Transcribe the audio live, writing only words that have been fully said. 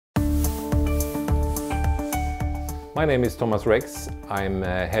My name is Thomas Rex. I'm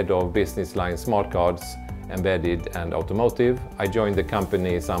head of business line Smart Cards, Embedded and Automotive. I joined the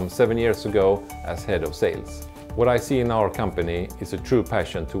company some 7 years ago as head of sales. What I see in our company is a true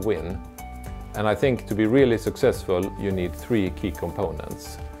passion to win. And I think to be really successful, you need 3 key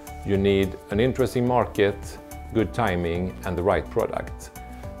components. You need an interesting market, good timing and the right product.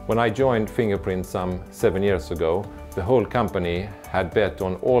 When I joined Fingerprint some 7 years ago, the whole company had bet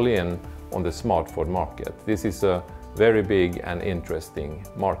all in on the smartphone market. This is a very big and interesting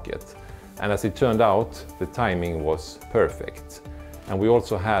market. And as it turned out, the timing was perfect. And we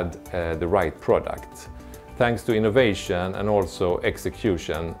also had the right product. Thanks to innovation and also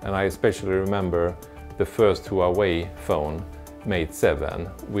execution, and I especially remember the first Huawei phone, Mate 7,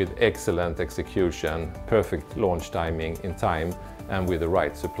 with excellent execution, perfect launch timing in time, and with the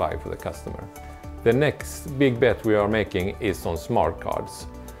right supply for the customer. The next big bet we are making is on smart cards.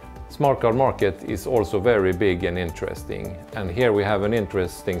 Smart card market is also very big and interesting, and here we have an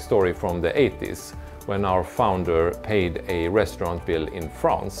interesting story from the 80s when our founder paid a restaurant bill in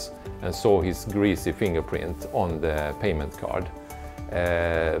France and saw his greasy fingerprint on the payment card.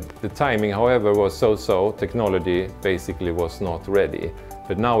 The timing, however, was so-so. Technology basically was not ready,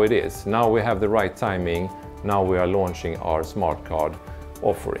 but now it is. Now we have the right timing. Now we are launching our smart card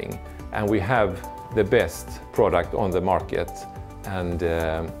offering, and we have the best product on the market. And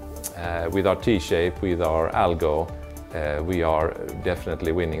with our T-shape, with our algo, we are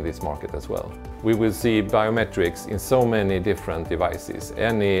definitely winning this market as well. We will see biometrics in so many different devices,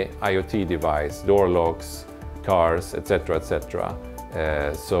 any IoT device, door locks, cars, etc., etc.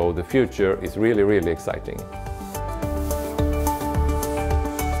 So the future is really, really exciting.